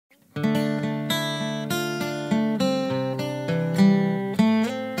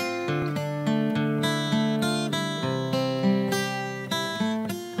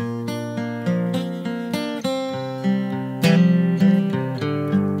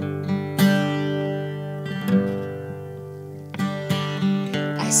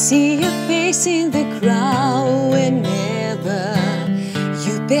see your face in the crowd whenever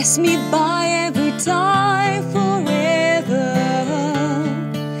you pass me by every time forever.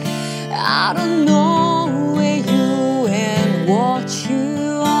 I don't know where you and what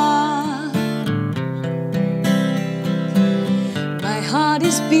you are. My heart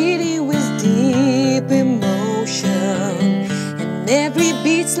is beating with deep emotion, and every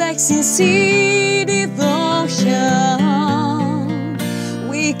beat's like sincere devotion.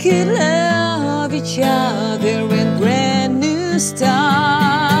 We could love each other in brand new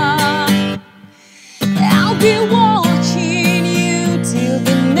start. I'll be watching you till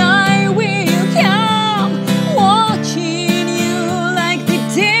the night will come, watching you like the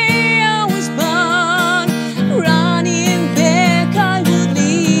day I was born. Running back, I would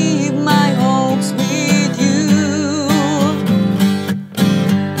leave my hopes with you.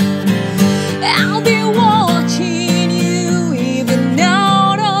 I'll be watching you even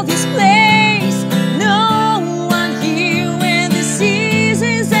out of this place. No one here when the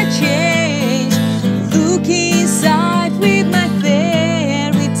seasons are changed. Look inside with my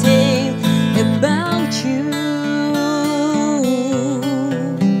fairy tale about you.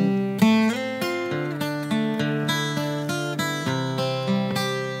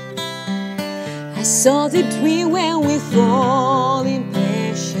 I saw the dream when we fall in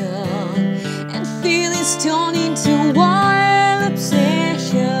passion, and feelings turn into wild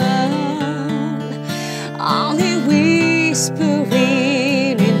obsession. Only whispering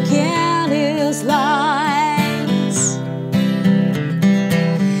in careless lights.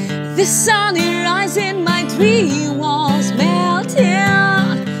 The sun is rising, my dream was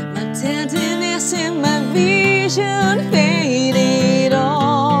melting. My tenderness and my vision faded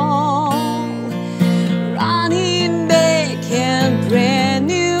all. Running back and brand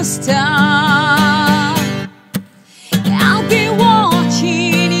new start. I'll be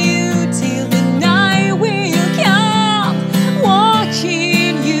watching you till the night will come,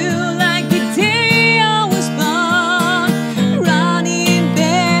 watching you like the day I was born. Running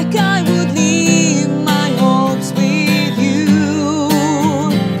back, I would leave my hopes with you.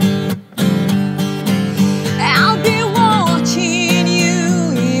 I'll be watching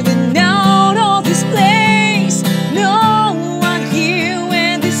you even out of this place. No one here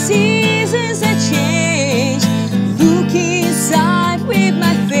when the seasons are changed. Look inside with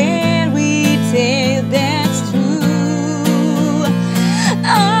my fairy tale that's true.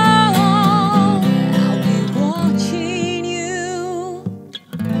 Oh, I'll be watching you.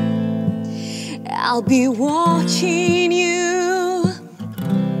 I'll be watching you.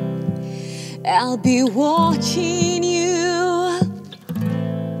 I'll be watching you.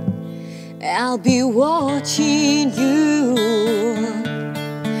 I'll be watching you.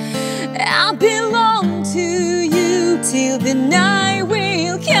 I belong to you till the night